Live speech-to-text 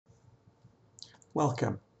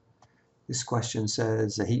Welcome. This question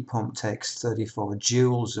says a heat pump takes 34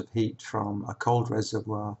 joules of heat from a cold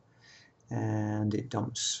reservoir and it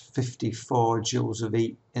dumps 54 joules of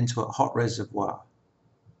heat into a hot reservoir.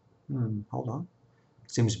 Hold on.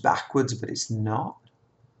 Seems backwards, but it's not.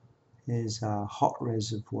 Here's our hot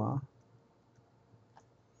reservoir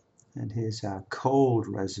and here's our cold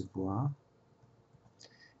reservoir.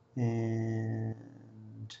 And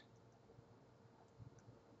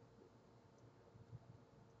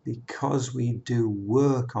because we do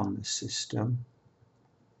work on the system,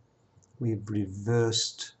 we've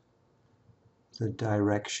reversed the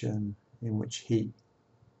direction in which heat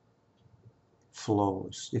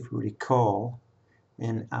flows. If we recall,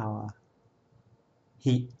 in our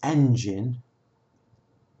heat engine,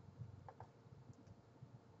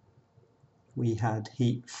 we had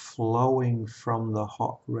heat flowing from the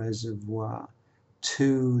hot reservoir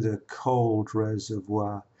to the cold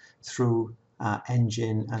reservoir through our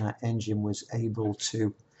engine, and our engine was able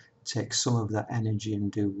to take some of that energy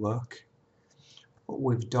and do work. What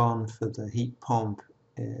we've done for the heat pump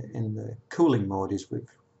in the cooling mode is we've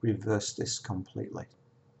reversed this completely.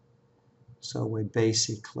 So we're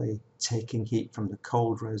basically taking heat from the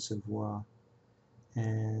cold reservoir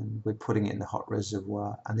and we're putting it in the hot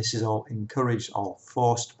reservoir, and this is all encouraged, all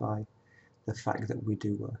forced by the fact that we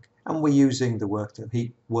do work. And we're using the work that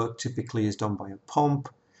heat work typically is done by a pump,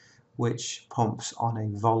 which pumps on a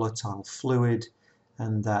volatile fluid,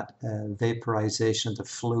 and that vaporization of the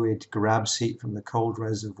fluid grabs heat from the cold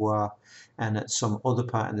reservoir, and at some other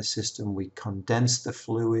part in the system we condense the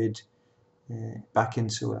fluid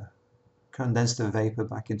condense the vapor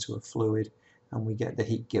back into a fluid, and we get the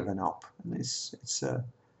heat given up. And it's the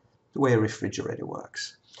way a refrigerator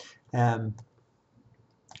works.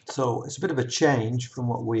 So it's a bit of a change from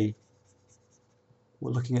what we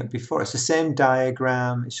were looking at before. It's the same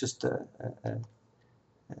diagram, it's just a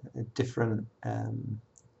different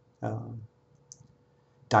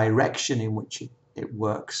direction in which it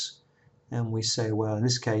works. And we say, well, in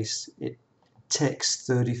this case, it takes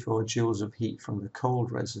 34 joules of heat from the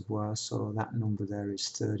cold reservoir, so that number there is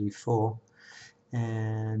 34,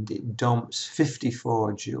 and it dumps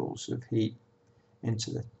 54 joules of heat into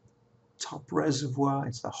the top reservoir,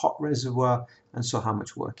 into the hot reservoir, and so how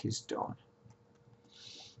much work is done.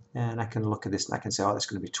 And I can look at this and I can say, oh, that's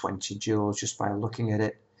going to be 20 joules just by looking at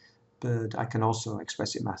it, but I can also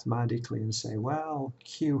express it mathematically and say, well,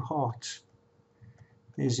 Q hot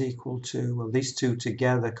is equal to, well, these two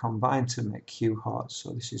together combine to make Q hot,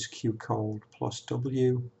 so this is Q cold plus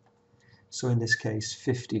W. So in this case,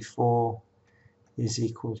 54 is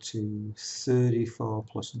equal to 34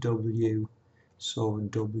 plus W, so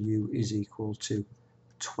W is equal to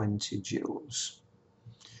 20 joules.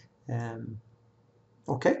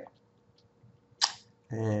 Okay,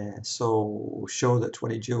 so show that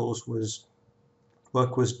 20 joules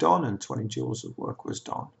work was done and 20 joules of work was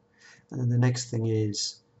done. And then the next thing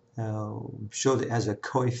is show that it has a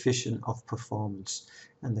coefficient of performance.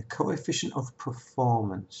 And the coefficient of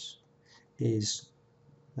performance is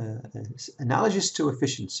analogous to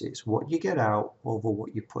efficiency. It's what you get out over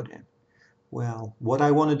what you put in. Well, what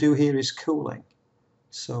I want to do here is cooling.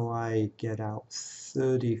 So I get out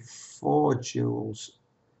 34 joules.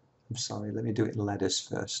 I'm sorry, let me do it in letters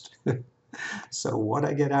first. So what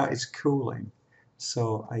I get out is cooling.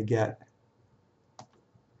 So I get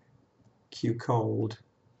Q cold,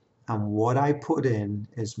 and what I put in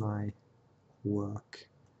is my work.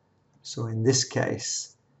 So in this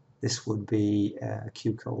case, this would be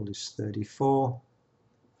Q cold is 34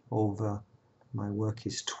 over my work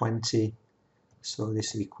is 20, so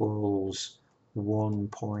this equals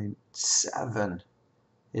 1.7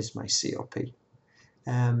 is my COP.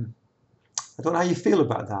 I don't know how you feel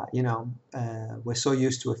about that. You know, we're so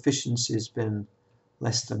used to efficiencies being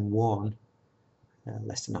less than 1,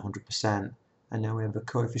 less than 100%, and now we have a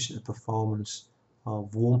coefficient of performance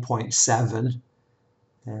of 1.7.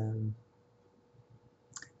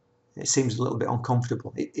 It seems a little bit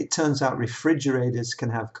uncomfortable. It turns out refrigerators can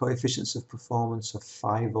have coefficients of performance of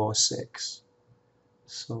 5 or 6.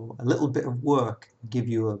 So a little bit of work give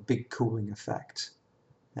you a big cooling effect.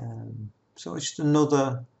 So it's just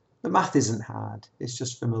another, the math isn't hard, it's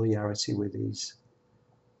just familiarity with these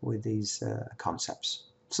concepts.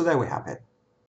 So there we have it.